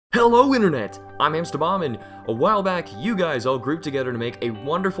Hello Internet! I'm HamsterBomb, and a while back you guys all grouped together to make a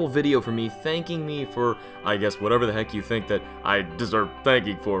wonderful video for me thanking me for, I guess, whatever the heck you think that I deserve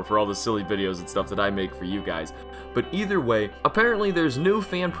thanking for all the silly videos and stuff that I make for you guys. But either way, apparently there's new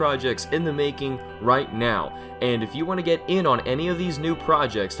fan projects in the making right now, and if you want to get in on any of these new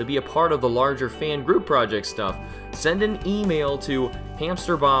projects to be a part of the larger fan group project stuff, send an email to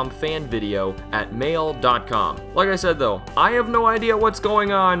hamsterbombfanvideo@mail.com. Like I said though, I have no idea what's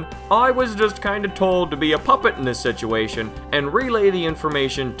going on. I was just kinda told to be a puppet in this situation and relay the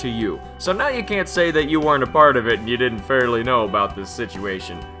information to you. So now you can't say that you weren't a part of it and you didn't fairly know about this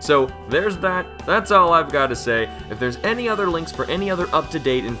situation. So there's that. That's all I've got to say. If there's any other links for any other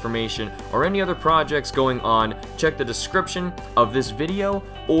up-to-date information or any other projects going on, check the description of this video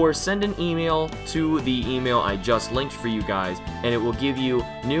or send an email to the email I just linked for you guys, and it will give you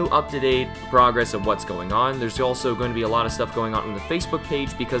new up-to-date progress of what's going on. There's also going to be a lot of stuff going on the Facebook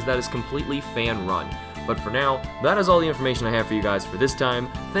page because that is completely fan-run. But for now, that is all the information I have for you guys for this time.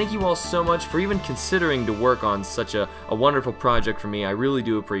 Thank you all so much for even considering to work on such a wonderful project for me. I really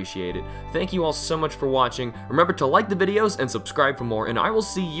do appreciate it. Thank you all so much for watching. Remember to like the videos and subscribe for more, and I will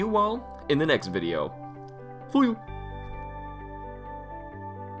see you all in the next video. See you.